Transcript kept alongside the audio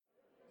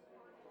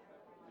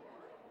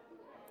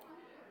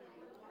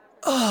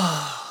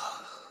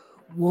Oh,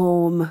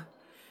 warm,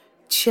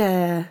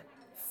 chair,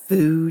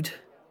 food,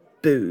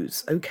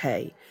 booze.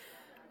 Okay,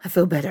 I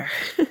feel better.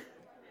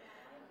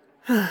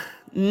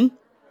 mm?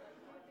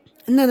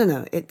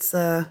 No. It's,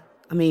 I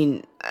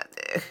mean,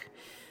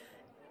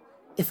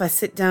 if I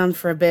sit down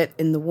for a bit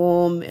in the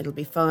warm, it'll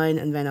be fine,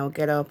 and then I'll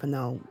get up and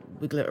I'll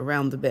wiggle it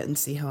around a bit and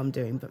see how I'm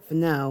doing. But for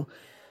now,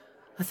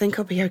 I think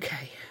I'll be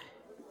okay.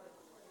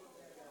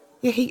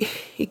 Yeah,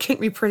 he kicked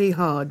me pretty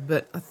hard,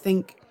 but I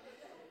think,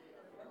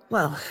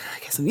 well, I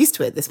guess I'm used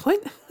to it at this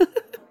point.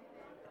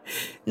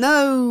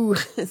 No,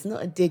 it's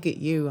not a dig at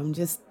you. I'm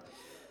just,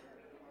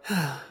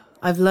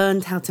 I've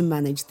learned how to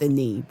manage the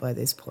knee by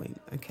this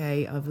point,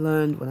 okay? I've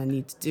learned what I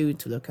need to do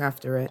to look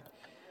after it.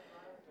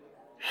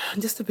 I'm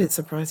just a bit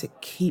surprised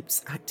it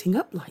keeps acting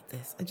up like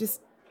this.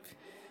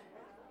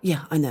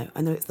 Yeah, I know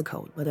it's the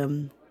cold, but I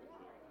don't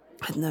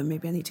know,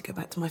 maybe I need to go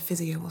back to my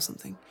physio or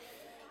something.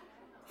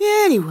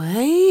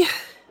 Anyway,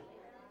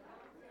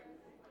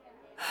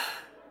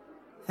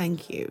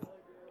 thank you.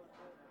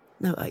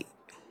 No,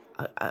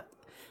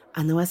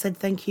 I know I said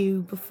thank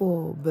you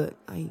before, but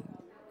I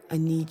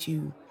need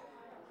you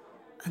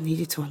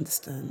to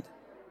understand.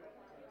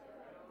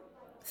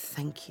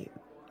 Thank you.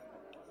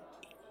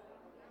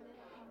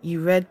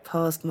 You read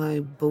past my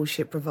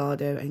bullshit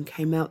bravado and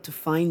came out to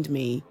find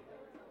me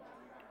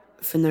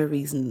for no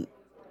reason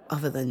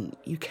other than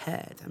you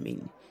cared. I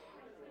mean,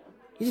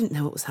 you didn't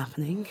know what was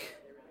happening.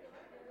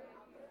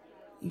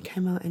 You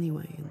came out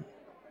anyway, and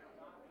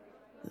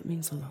that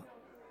means a lot.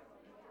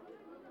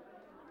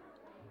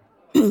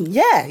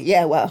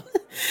 Yeah, well,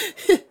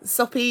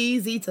 soppy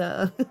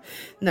Zeta.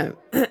 No,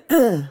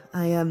 I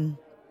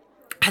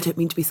don't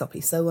mean to be soppy,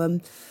 so,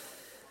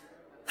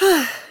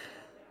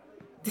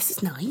 this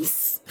is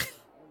nice.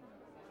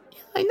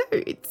 Yeah, I know,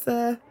 it's,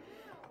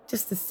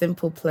 just a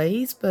simple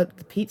place, but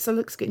the pizza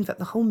looks good. In fact,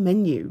 the whole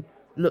menu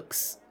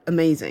looks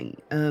amazing.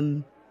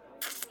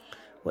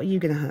 What are you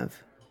gonna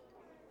have?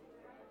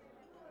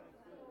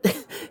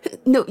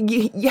 No,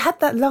 you had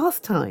that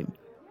last time.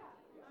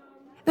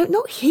 No,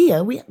 not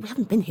here. We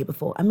haven't been here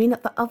before. I mean,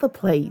 at the other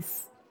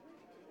place.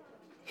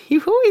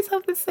 You always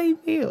have the same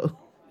meal.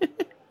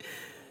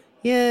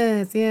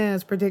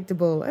 Yes,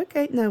 predictable.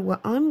 Okay, no,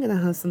 well, I'm going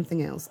to have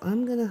something else.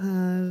 I'm going to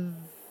have...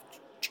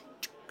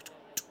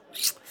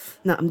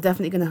 No, I'm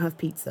definitely going to have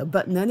pizza.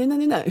 But no.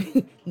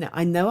 No,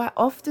 I know I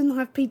often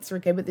have pizza,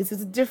 okay, but this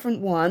is a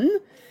different one.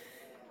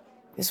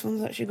 This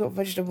one's actually got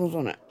vegetables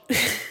on it.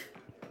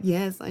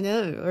 Yes, I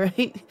know, all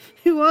right?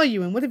 Who are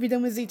you and what have you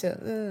done with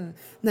Zeta?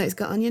 No, it's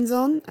got onions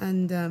on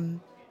and,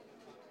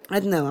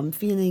 I don't know, I'm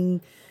feeling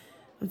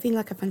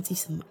like I fancy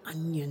some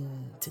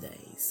onion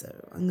today, so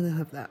I'm going to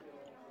have that.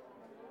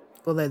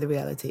 Although the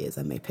reality is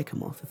I may pick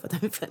them off if I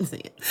don't fancy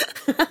it.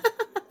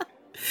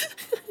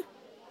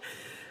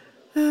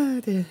 Oh,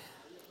 dear.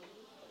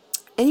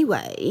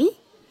 Anyway,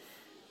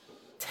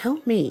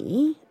 tell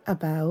me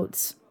about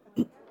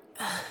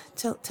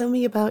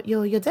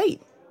your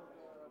date.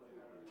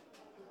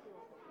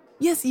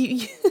 Yes,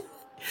 you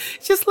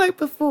just like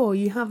before,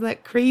 you have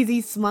that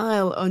crazy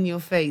smile on your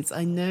face.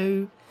 I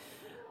know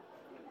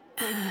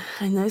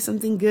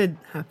something good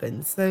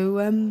happened.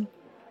 So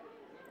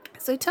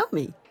tell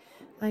me.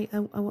 I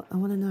want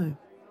to know.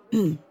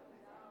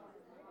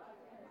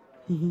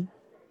 Mm-hmm.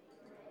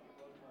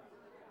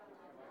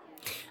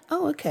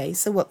 Oh, okay.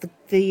 So what,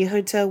 the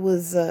hotel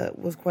was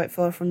quite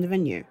far from the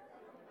venue?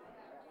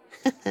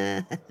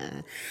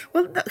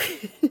 Well,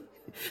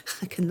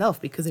 I can laugh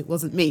because it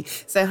wasn't me.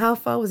 So how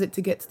far was it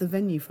to get to the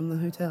venue from the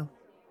hotel?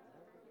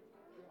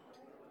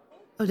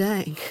 Oh,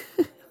 dang.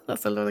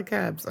 That's a lot of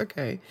cabs.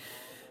 Okay.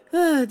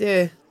 Oh,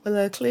 dear.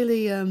 Well,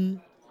 clearly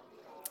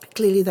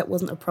that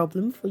wasn't a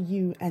problem for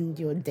you and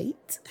your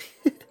date.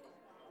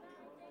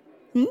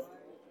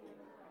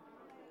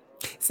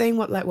 Saying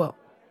what, like what?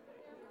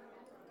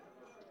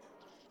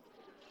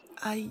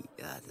 I'm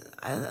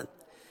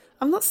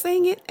not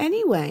saying it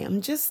anyway.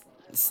 I'm just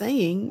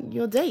saying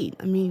your date.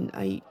 I mean,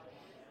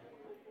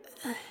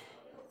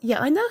 yeah,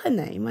 I know her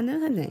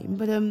name,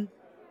 but,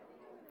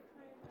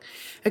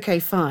 okay,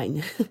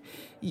 fine.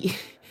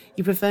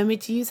 You prefer me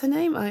to use her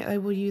name? I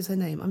will use her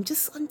name. I'm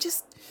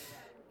just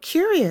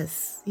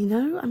curious, you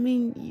know? I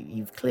mean,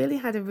 you've clearly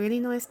had a really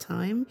nice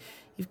time.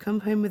 You've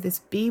come home with this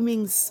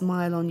beaming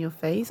smile on your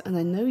face, and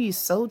I know you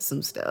sold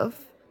some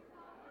stuff.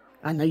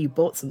 I know you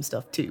bought some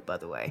stuff too, by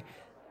the way.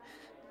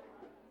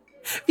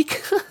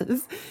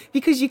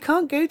 Because you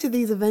can't go to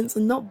these events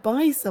and not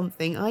buy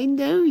something. I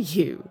know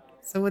you.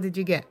 So what did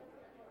you get?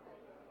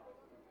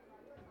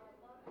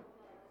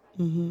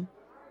 Mm-hmm.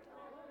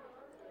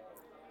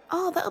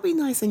 Oh, that'll be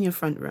nice in your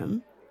front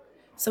room.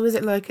 So is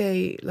it like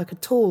a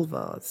tall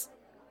vase?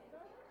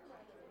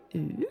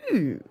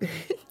 Ooh.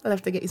 I'll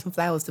have to get you some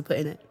flowers to put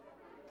in it.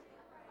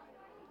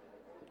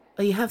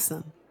 Oh, you have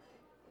some?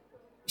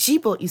 She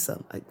bought you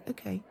some.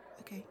 Okay.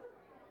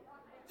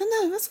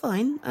 No, that's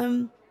fine.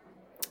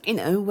 You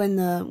know,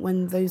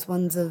 when those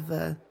ones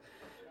have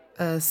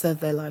served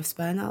their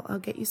lifespan, I'll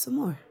get you some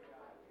more.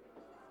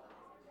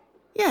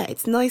 Yeah,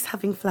 it's nice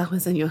having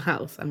flowers in your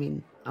house. I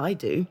mean, I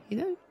do, you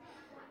know.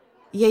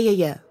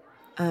 Yeah.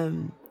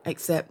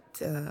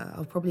 Except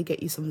I'll probably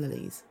get you some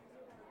lilies.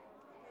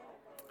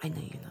 I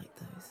know you like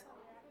those.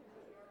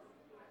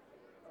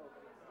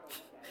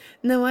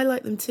 No, I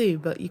like them too,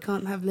 but you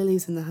can't have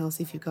lilies in the house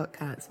if you've got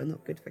cats. They're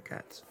not good for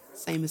cats.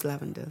 Same as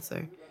lavender,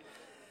 so.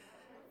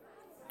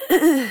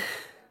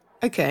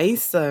 Okay,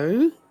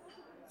 so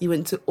you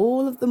went to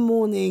all of the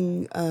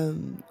morning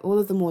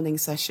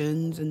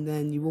sessions, and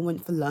then you all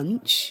went for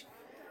lunch.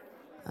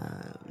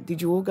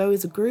 Did you all go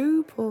as a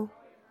group, or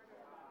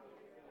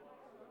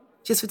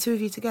just the two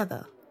of you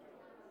together?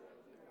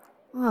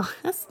 Oh,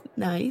 that's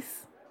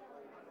nice.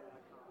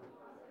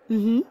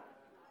 Mm-hmm.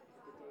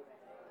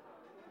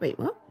 Wait,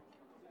 what?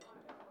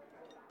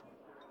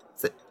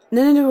 So,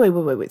 no,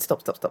 wait,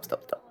 stop.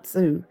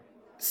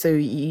 So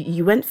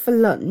you went for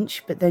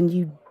lunch, but then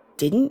you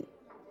didn't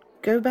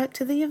go back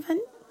to the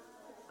event?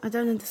 I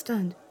don't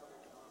understand.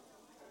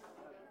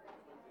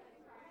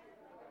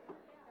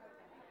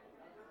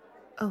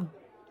 Oh.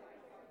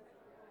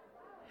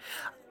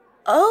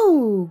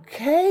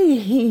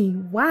 Okay.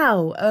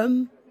 Wow.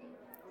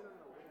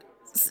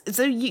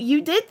 So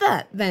you did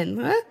that then,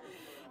 huh?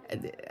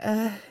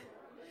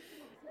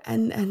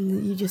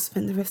 And you just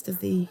spent the rest of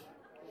the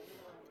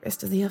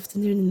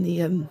afternoon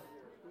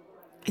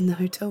in the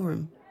hotel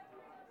room.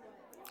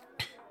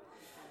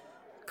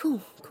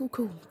 Cool.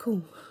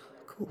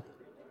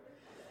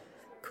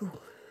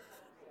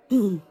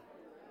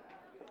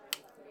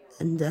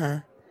 And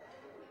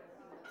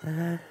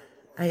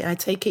I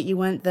take it you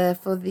went there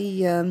for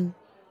the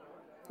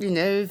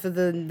for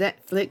the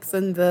Netflix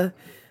and the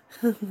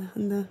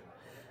and the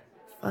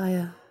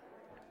Fire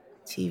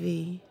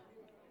TV.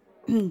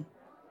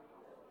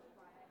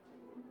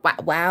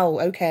 Wow.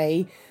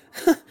 Okay.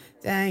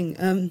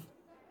 Dang.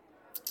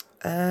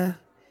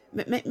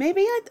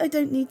 Maybe I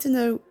don't need to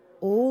know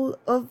all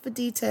of the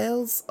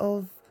details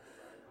of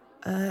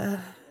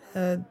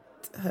her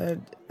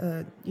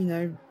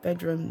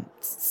bedroom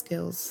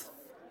skills.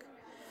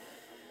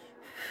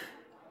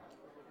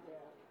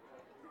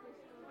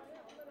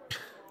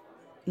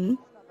 I'm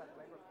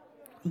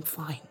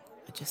fine.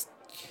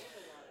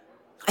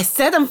 I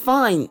said I'm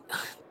fine.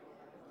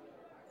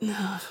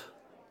 No,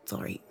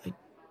 sorry.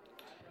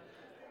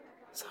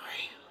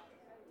 Sorry.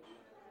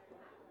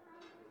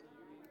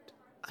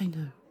 I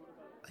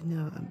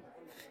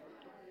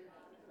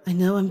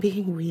know I'm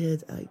being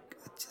weird. I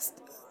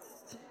just...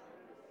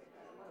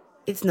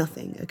 It's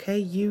nothing, okay?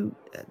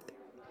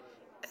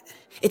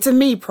 It's a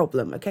me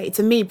problem, okay? It's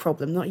a me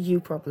problem, not a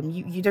you problem.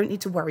 You don't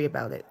need to worry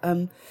about it.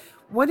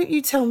 Why don't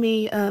you tell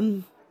me, tell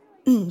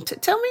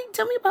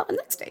me about the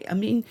next day. I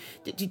mean,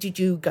 did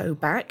you go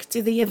back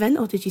to the event,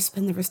 or did you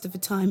spend the rest of the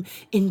time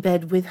in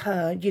bed with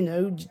her,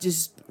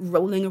 just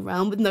rolling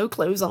around with no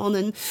clothes on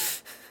and...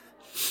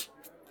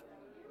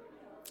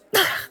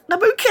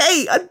 I'm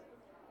okay.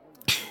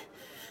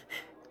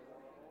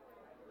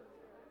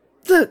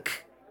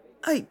 Look,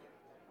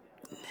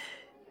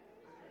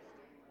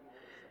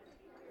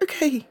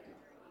 okay.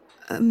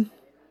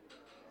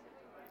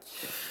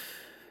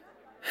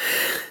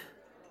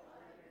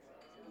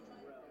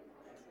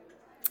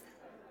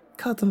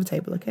 Cards on the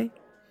table, okay?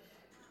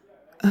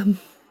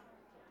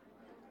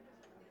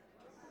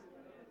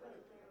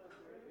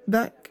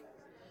 Back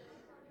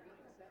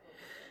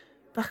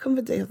on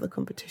the day of the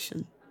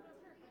competition.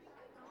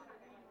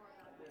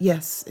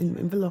 Yes,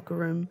 in the locker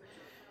room.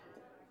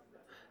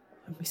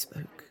 When we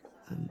spoke.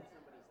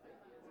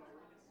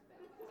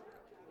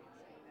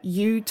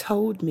 You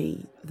told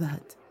me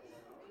that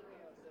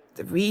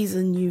the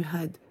reason you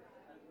had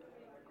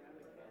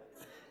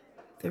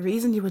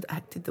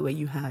acted the way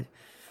you had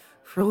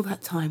for all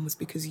that time was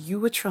because you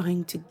were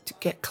trying to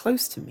get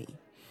close to me.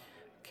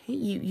 Okay,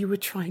 you were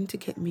trying to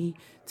get me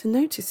to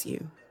notice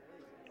you.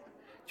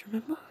 Do you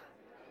remember?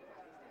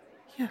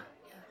 Yeah.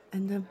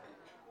 And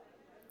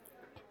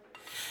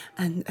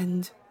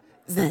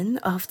then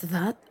after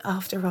that,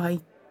 after I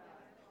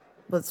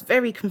was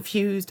very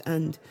confused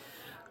and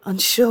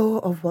unsure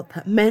of what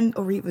that meant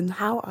or even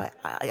how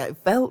I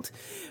felt,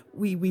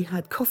 we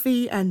had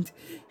coffee, and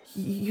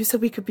you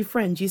said we could be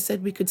friends. You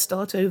said we could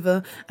start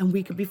over and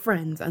we could be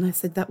friends, and I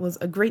said that was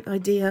a great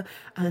idea,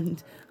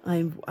 and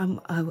I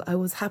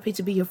was happy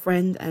to be your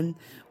friend, and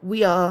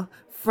we are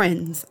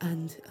friends.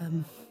 And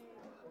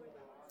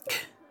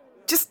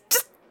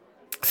just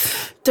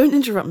don't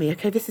interrupt me,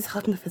 okay? This is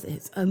hard enough as it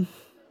is.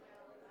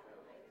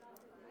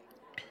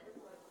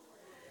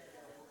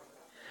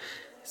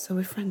 So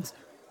we're friends.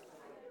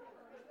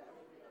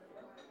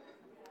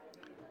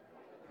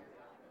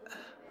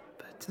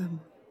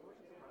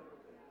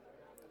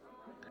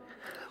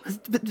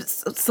 But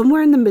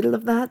somewhere in the middle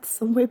of that,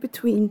 somewhere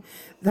between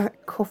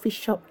that coffee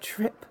shop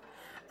trip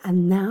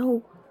and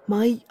now,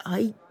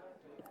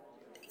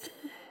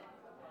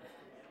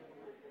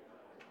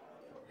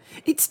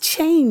 it's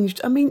changed.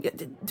 I mean,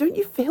 don't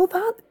you feel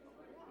that?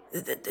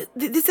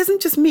 This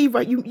isn't just me,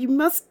 right? You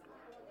must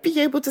be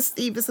able to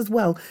see this as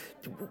well.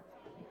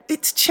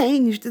 It's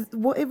changed.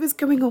 Whatever's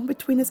going on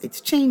between us,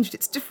 it's changed.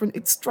 It's different.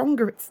 It's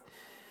stronger.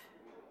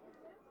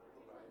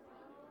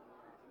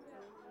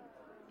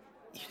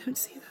 You don't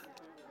see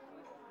that?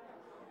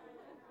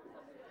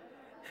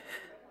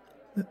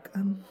 Look,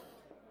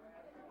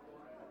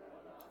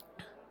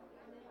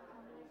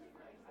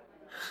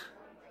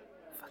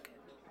 fuck it.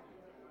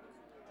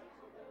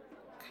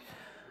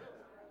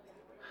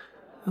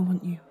 I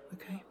want you,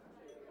 okay?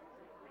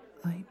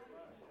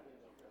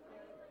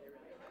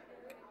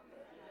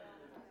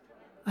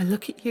 I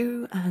look at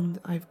you and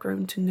I've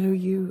grown to know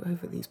you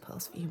over these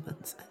past few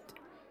months, and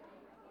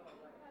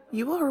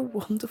you are a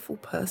wonderful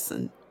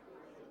person.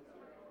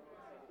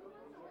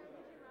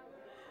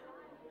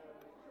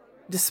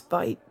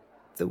 Despite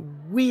the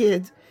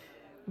weird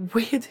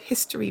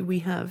history we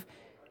have,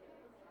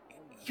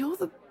 you're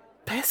the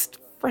best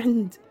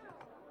friend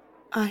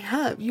I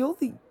have. You're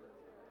the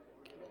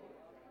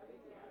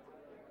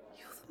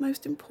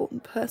most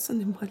important person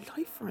in my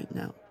life right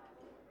now.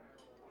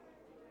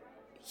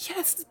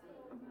 Yes.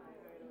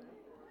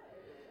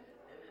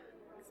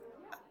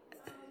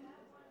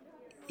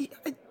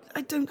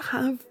 I don't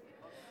have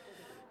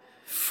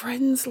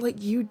friends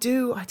like you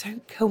do. I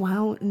don't go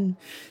out and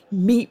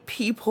meet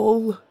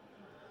people.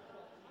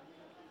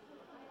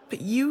 But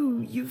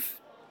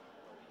you've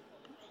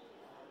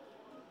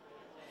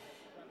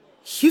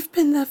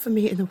been there for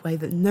me in a way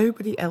that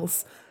nobody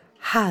else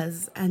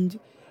has, and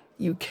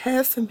you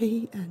care for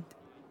me, and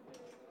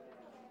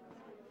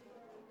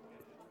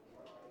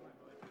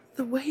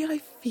the way I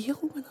feel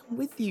when I'm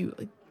with you,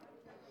 I've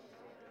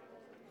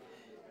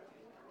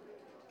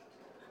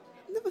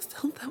never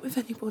felt that with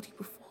anybody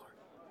before.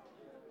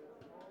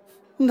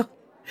 Not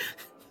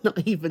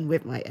even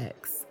with my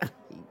ex.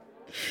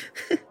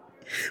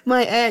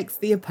 My ex,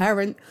 the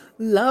apparent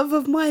love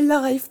of my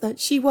life that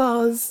she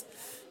was.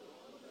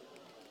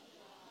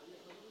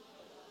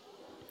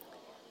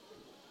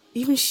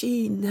 Even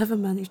she never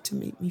managed to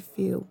make me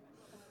feel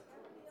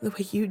the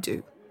way you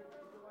do.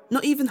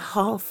 Not even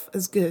half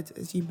as good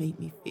as you make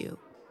me feel.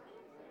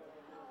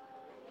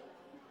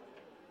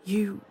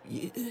 You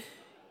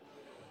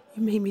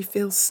made me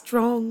feel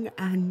strong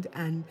and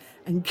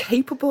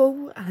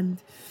capable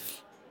and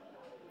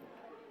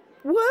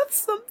worth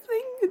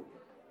something.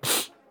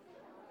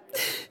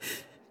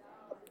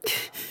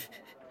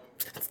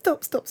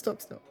 Stop.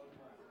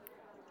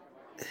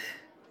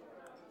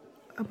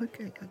 I'm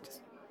okay.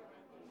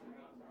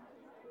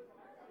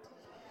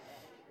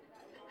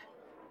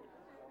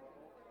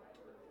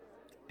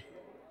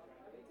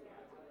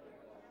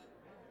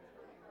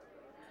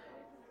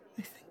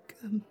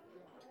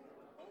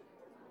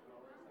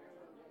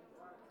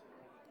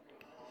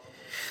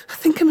 I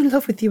think I'm in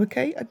love with you,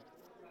 okay? I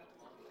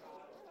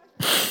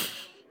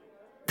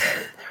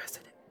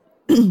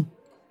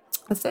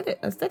said it.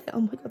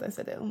 Oh my god, I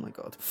said it. Oh my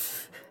god.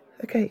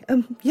 Okay,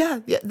 yeah,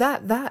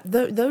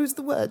 those are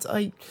the words.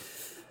 I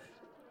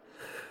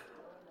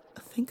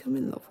think I'm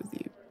in love with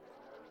you.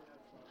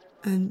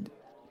 And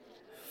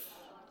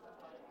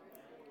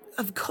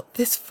I've got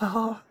this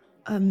far,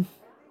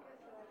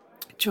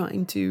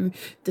 trying to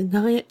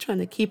deny it, trying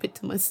to keep it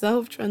to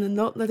myself, trying to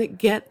not let it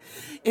get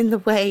in the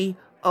way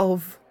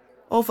of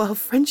our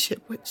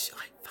friendship, which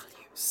I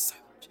value so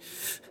much.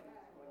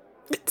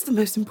 It's the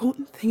most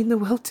important thing in the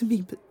world to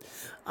me, but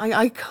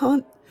I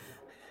can't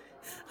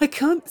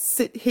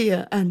sit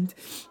here and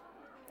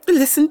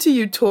listen to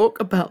you talk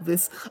about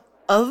this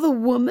other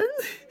woman.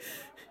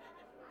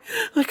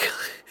 I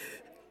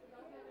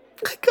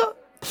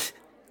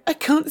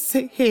can't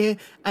sit here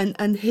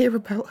and hear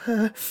about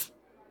her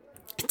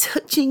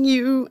touching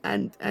you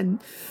and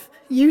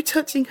you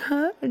touching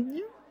her and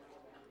you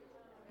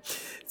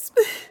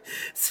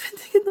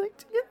spending a night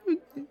together with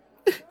you.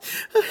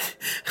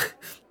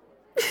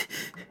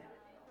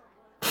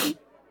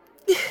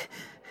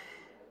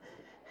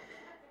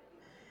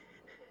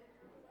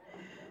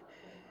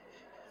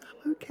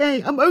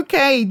 I'm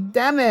okay,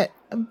 damn it.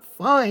 I'm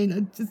fine. I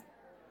just...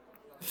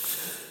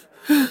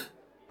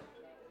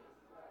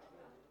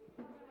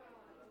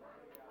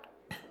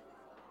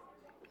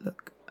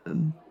 Look,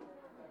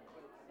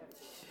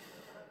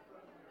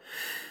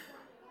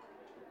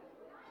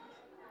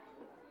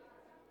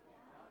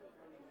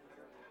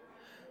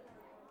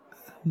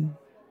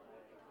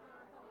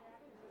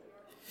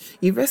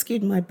 you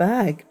rescued my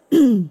bag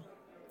and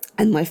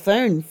my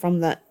phone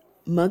from that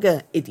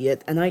mugger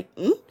idiot, and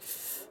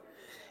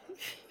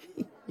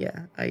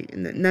yeah,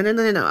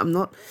 no. I'm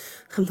not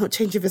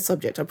changing the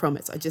subject, I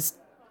promise. I just...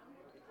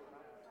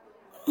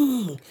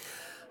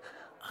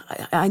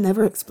 I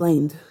never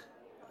explained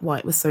why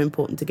it was so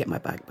important to get my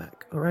bag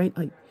back, all right?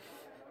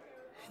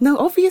 No,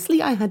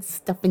 obviously I had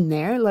stuff in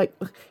there, like,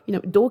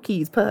 door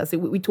keys, purse.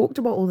 We talked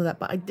about all of that,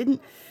 but I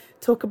didn't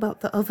talk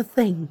about the other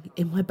thing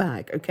in my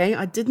bag, okay?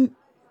 I didn't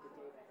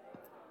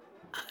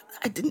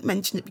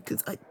mention it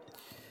because let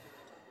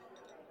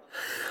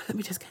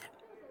me just get it.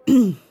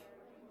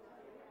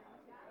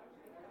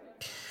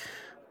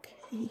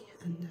 Okay,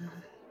 and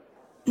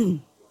here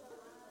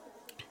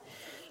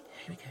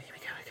we go,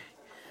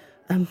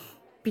 okay.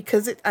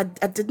 Because I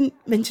didn't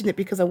mention it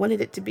because I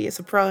wanted it to be a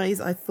surprise.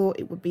 I thought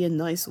it would be a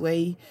nice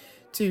way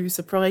to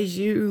surprise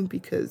you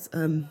because,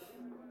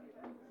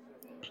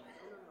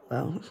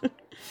 well,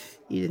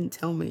 you didn't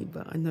tell me,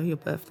 but I know your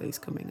birthday's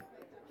coming up.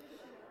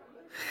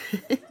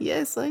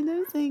 Yes, I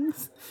know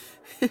things.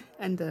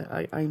 And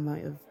I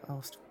might have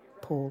asked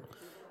Paul.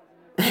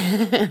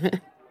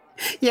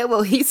 Yeah,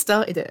 well, he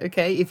started it,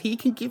 okay? If he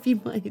can give you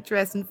my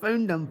address and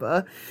phone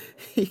number,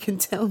 he can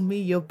tell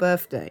me your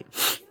birthday.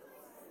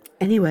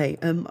 Anyway,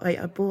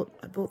 I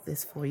bought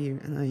this for you,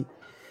 and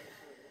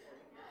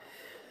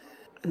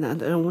I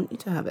don't want you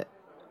to have it.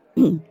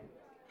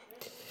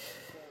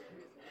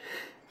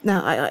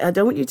 Now, I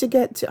don't want you to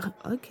get to...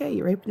 Okay,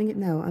 you're opening it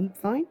now. I'm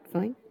fine.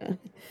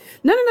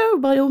 No,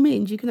 by all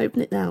means, you can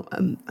open it now.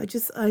 I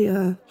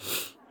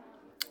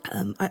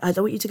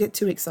don't want you to get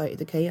too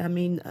excited, okay? I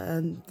mean,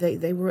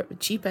 they were at the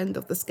cheap end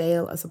of the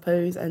scale, I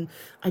suppose, and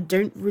I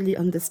don't really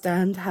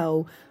understand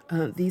how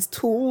these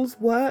tools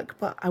work,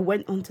 but I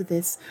went onto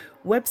this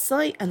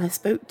website and I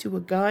spoke to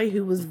a guy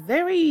who was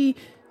very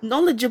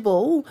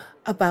knowledgeable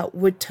about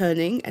wood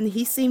turning, and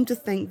he seemed to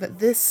think that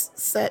this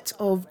set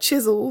of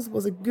chisels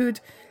was a good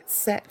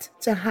set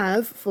to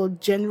have for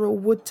general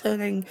wood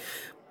turning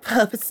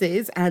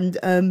purposes. And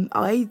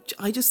I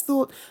just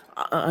thought,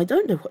 I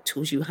don't know what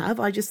tools you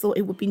have. I just thought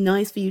it would be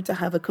nice for you to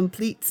have a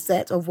complete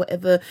set of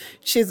whatever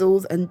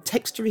chisels and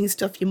texturing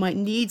stuff you might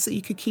need, so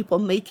you could keep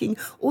on making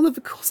all of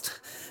the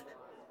cost.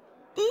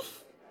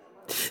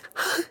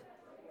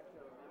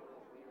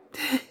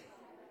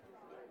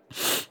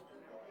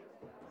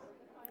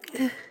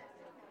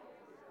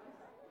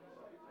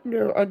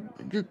 No,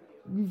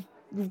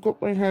 you've got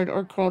my head.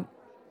 I can't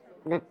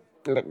let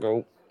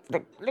go.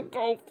 Let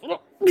go. Oh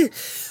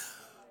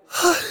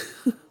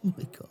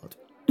my God.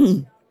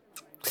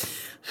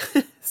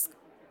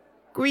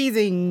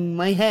 Squeezing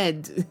my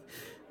head.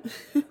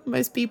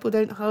 Most people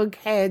don't hug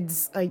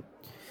heads.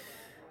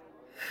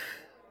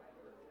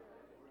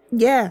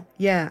 Yeah,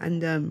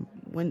 and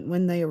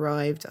when they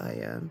arrived,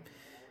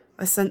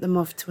 I sent them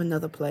off to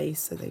another place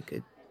so they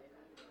could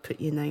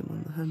put your name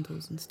on the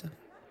handles and stuff.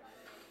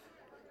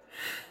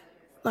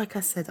 Like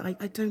I said,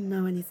 I don't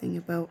know anything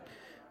about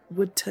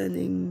wood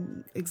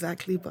turning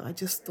exactly, but I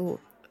just thought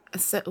a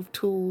set of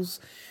tools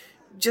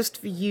just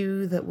for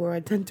you that were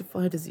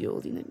identified as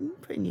yours, you know,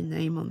 putting your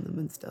name on them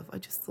and stuff. I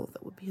just thought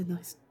that would be a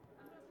nice...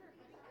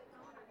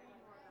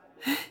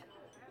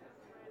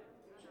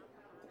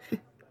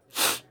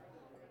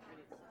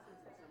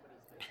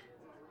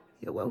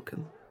 You're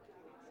welcome.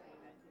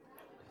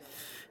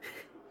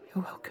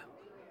 You're welcome.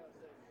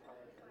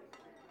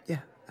 Yeah.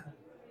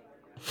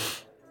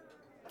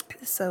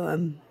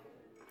 So,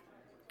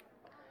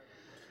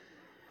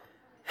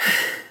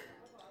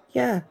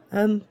 yeah,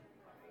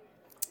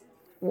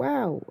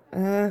 wow.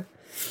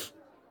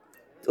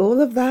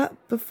 All of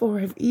that before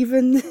I've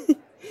even,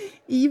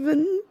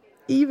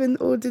 even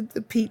ordered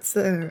the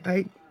pizza.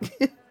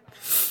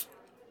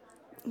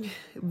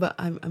 But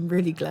I'm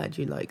really glad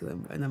you like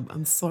them, and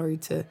I'm sorry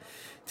to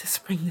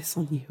spring this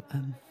on you.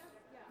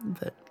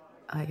 But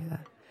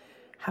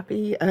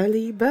happy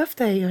early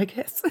birthday, I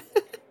guess.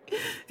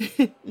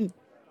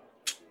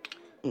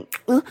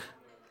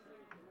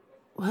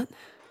 What?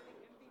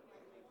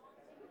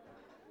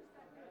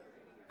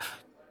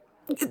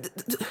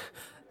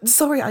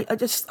 Sorry, I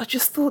just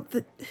thought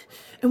that,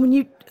 and when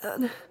you,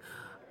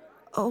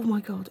 oh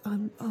my God,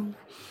 I'm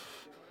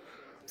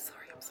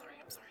sorry.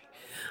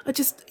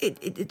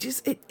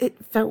 It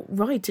felt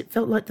right. It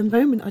felt like the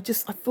moment. I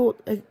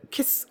thought a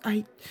kiss.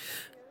 I'm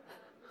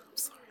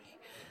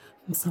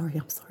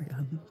sorry.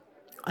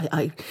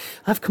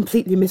 I've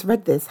completely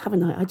misread this,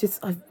 haven't I?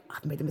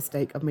 I've made a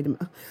mistake. I'm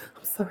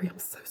sorry. I'm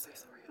so sorry.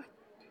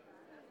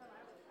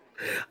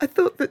 I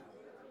thought that,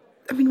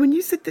 I mean, when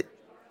you said that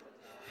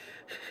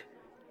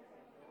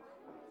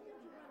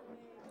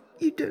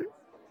you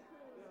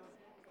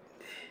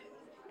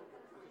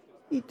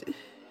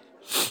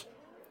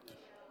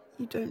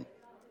don't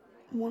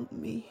want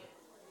me.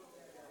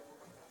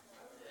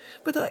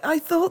 But I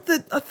thought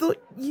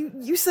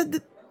you said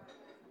that.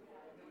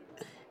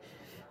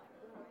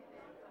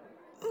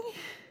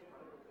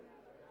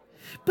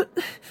 But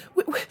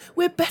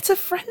we're better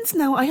friends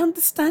now. I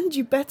understand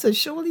you better.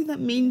 Surely that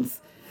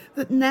means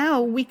that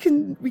now we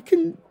can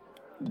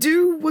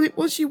do what it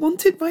was you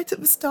wanted right at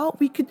the start.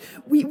 We could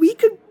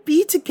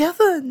be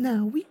together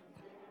now.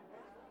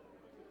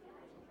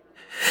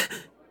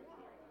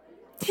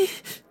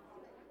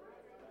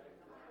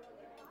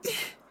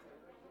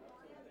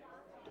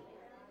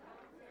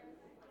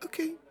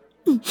 Okay.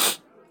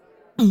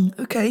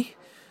 Okay.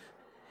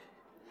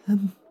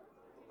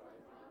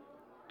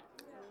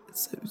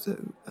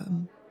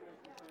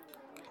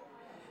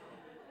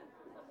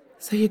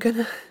 So you're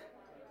gonna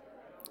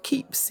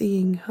keep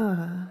seeing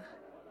her,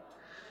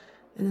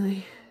 and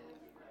I...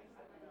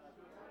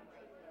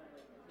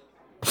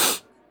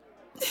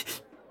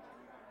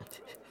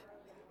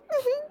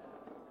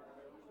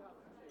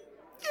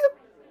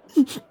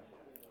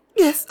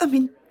 Yes, I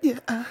mean, yeah,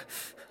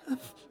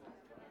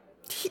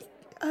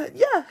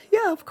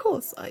 yeah, of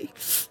course,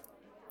 of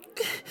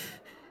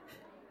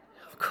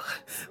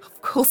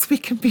course we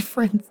can be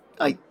friends.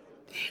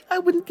 I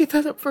wouldn't give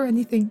that up for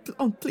anything.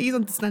 Oh, please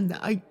understand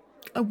that. I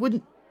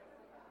wouldn't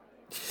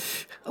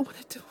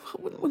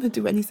want to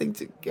do anything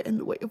to get in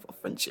the way of our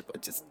friendship.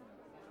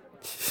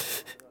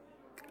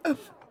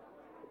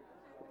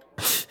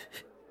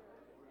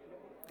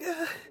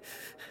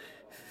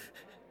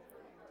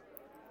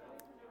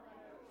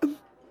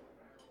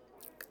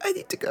 I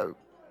need to go.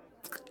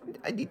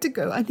 I need to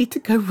go. I need to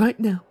go right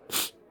now.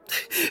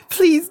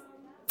 Please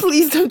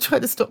don't try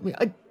to stop me.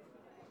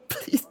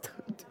 Please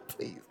don't.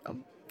 Please.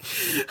 I'm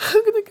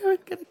gonna go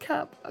and get a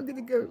cab. I'm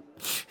gonna go.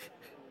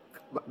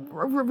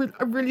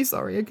 I'm really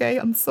sorry, okay?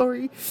 I'm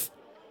sorry.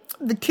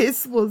 The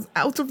kiss was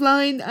out of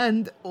line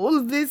and all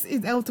of this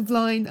is out of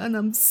line, and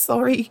I'm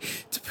sorry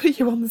to put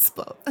you on the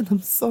spot, and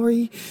I'm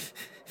sorry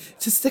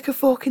to stick a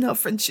fork in our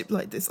friendship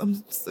like this.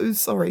 I'm so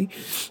sorry.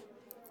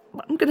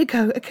 I'm gonna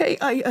go, okay?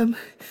 I'll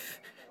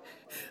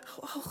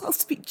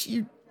speak to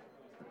you.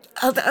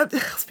 I'll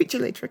speak to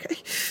you later, okay?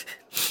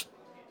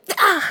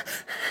 Ah!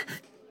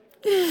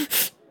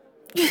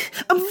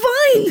 I'm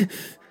fine.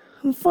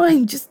 I'm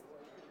fine. Just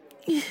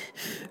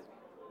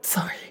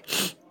sorry.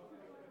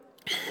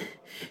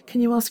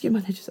 Can you ask your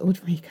manager to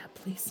order me a cab,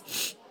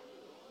 please?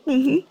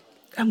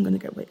 I'm gonna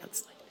go wait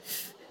outside.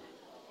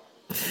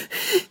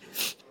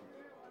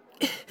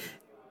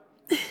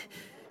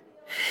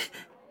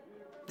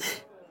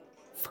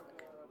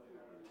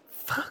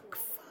 Fuck.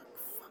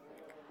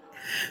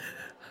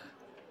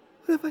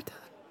 What have I done?